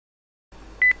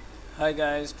Hi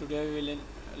guys, today we will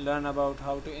learn about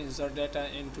how to insert data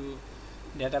into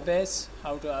database,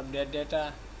 how to update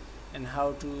data, and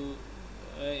how to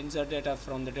insert data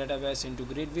from the database into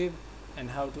grid view,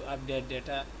 and how to update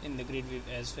data in the grid view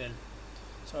as well.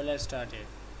 So let's start it.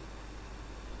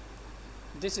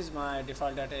 This is my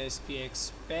default data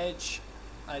SPX page.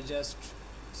 I just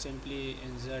simply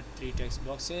insert three text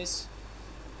boxes.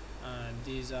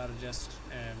 These are just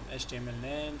HTML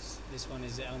names. This one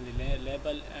is the only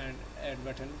label and add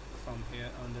button from here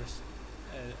on this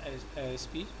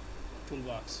ASP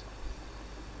toolbox.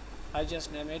 I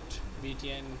just name it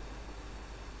btn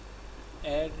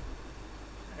add.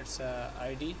 It's a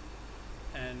ID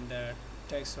and the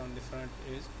text on the front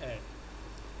is add.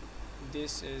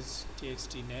 This is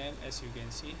txt name, as you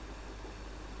can see,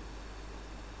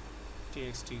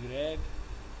 txt grade,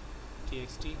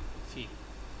 txt fee.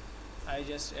 I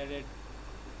just added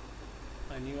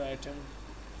a new item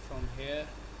from here,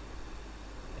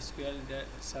 Sql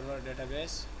Server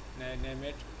Database, and I name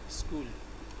it school.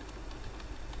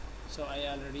 So I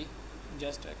already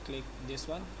just click this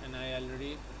one and I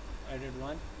already added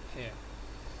one here.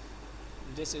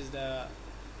 This is the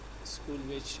school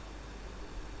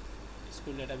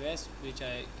database, which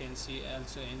I can see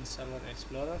also in Server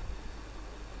Explorer.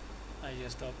 I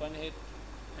just open it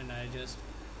and I just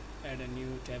add a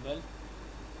new table,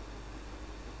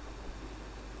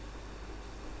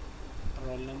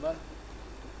 roll number,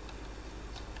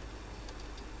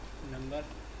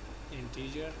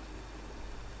 integer,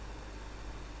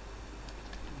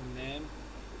 name,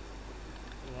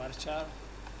 varchar,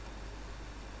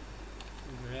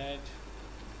 grade,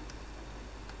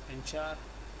 char,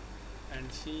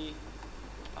 and fee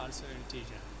also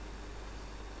integer.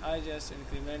 I just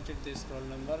incremented this roll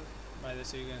number by the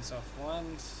sequence of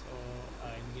 1, so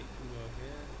I go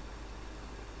here.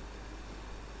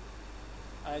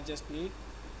 I just need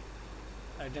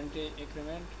identity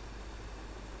increment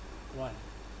 1.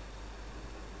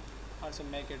 Also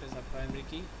make it as a primary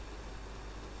key.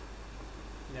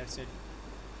 That's it.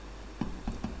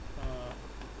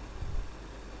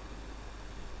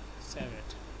 Save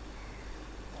it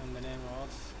on the name of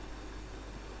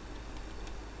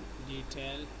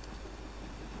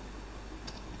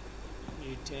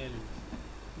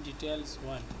details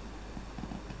 1.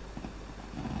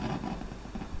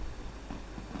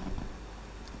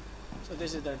 So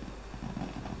this is the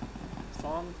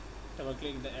form. Double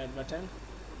click the add button.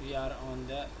 We are on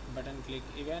the button click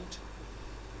event.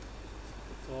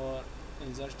 For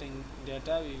inserting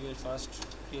data, we will first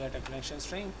create a connection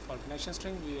string. For connection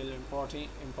string, we will import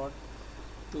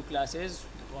two classes.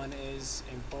 One is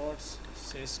imports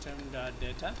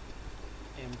system.data,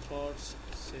 imports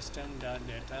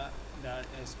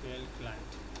system.data.sql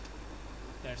client.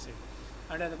 That's it.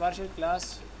 Under the partial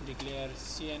class, declare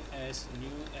cns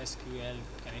new SQL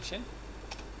connection.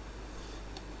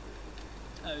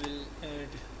 I will add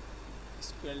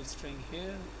SQL string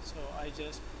here, so I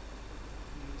just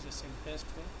use the simplest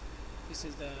way. This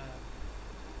is the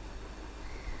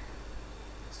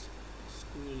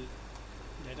school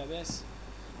database.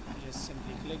 Just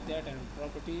simply click that and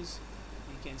properties.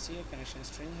 You can see a connection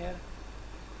string here.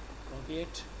 Copy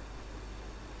it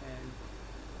and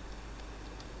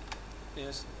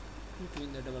paste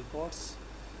between the double quotes.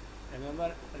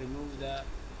 Remember, remove the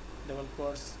double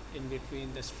quotes in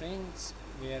between the strings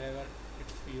wherever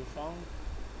you found.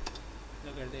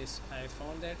 Look at this, I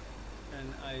found that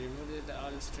and I removed it, the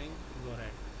all string go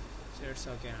right, so it's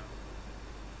okay now.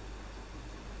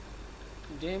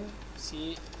 Dim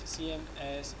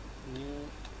cms new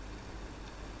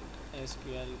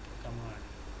SQL command.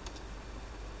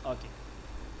 Okay,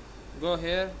 go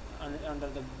here under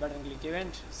the button click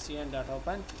event,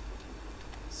 cn.open,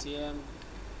 cm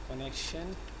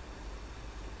connection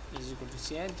is equal to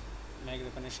cn, make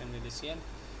the connection with the cn.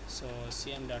 So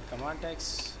cm.command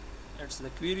text, it's the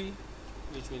query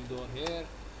which will go here,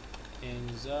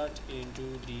 insert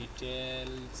into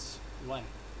details 1.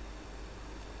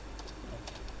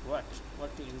 Okay,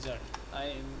 what to insert? I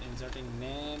am inserting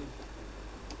name,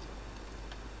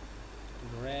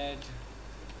 grade,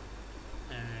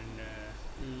 and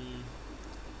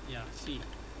fee.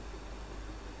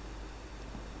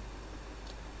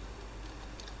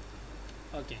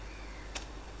 Okay,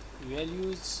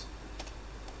 values,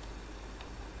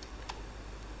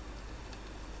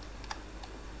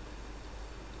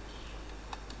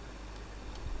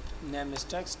 name is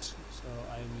text, so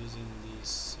I am using these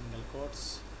single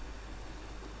quotes,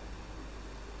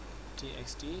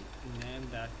 txt name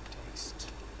dot text.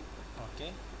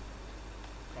 Okay,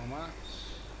 comma,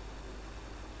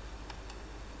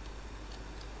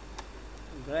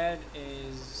 grade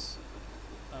is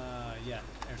yeah,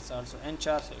 it's also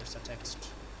nchar, so it's a text.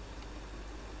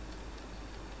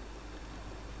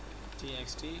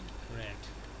 txt red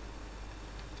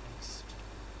text,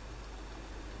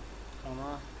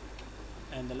 comma,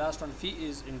 and the last one fee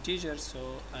is integer,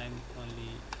 so I'm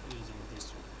only using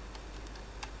this one,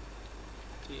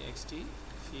 txt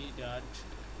fee dot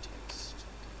text.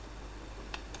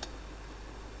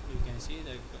 You can see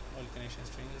the whole connection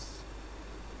string is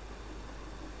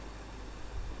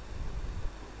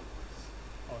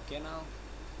okay. Now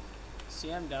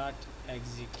cm dot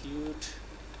execute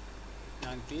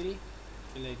non-query,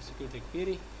 will execute the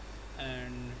query,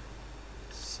 and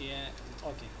cm,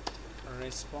 okay,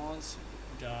 response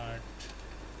dot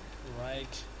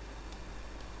write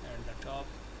at the top,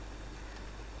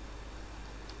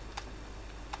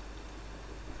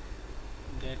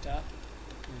 data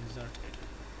inserted,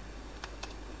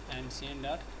 and cn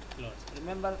dot close.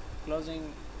 Remember,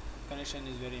 closing connection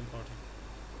is very important.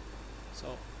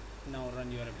 So now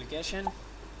run your application. Okay,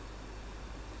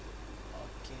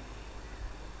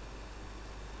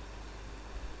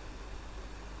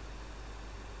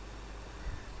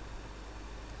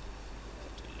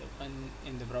 it will open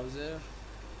in the browser,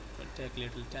 it will take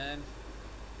little time.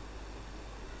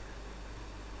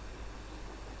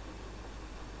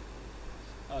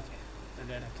 Okay, the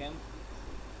data came.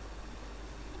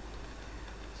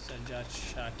 Sajjad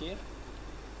Shakir,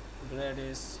 grade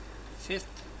is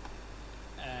 5th,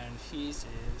 and fees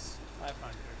is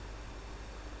 500.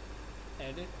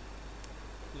 Edit,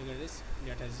 look at this,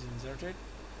 data is inserted.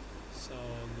 So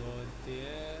go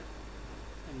there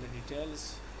in the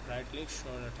details, right click,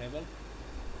 show the table.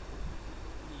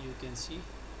 You can see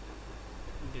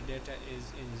the data is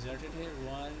inserted here,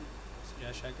 1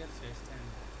 Sajjad Shakir, 5th, and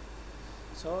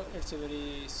so it's a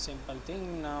very simple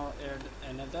thing. Now add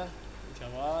another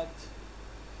Jawad,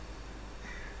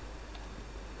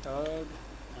 3rd,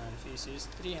 and fees is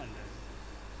 300.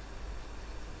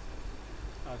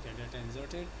 Okay, data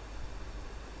inserted,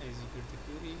 execute the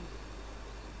query.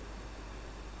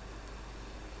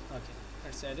 Okay,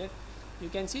 let's edit. You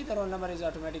can see the roll number is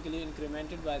automatically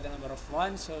incremented by the number of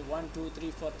 1, so 1 2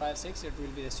 3 4 5 6, it will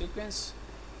be the sequence.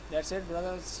 That's it,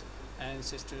 brothers and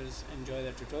sisters. Enjoy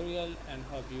the tutorial and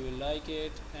hope you will like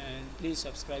it, and please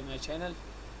subscribe my channel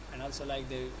and also like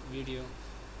the video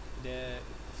there.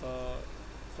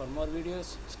 For more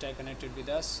videos, stay connected with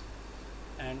us,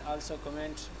 and also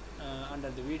comment under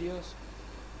the videos.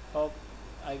 Hope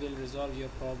I will resolve your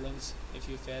problems if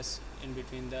you face in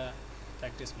between the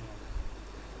practice mode.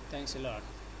 Thanks a lot.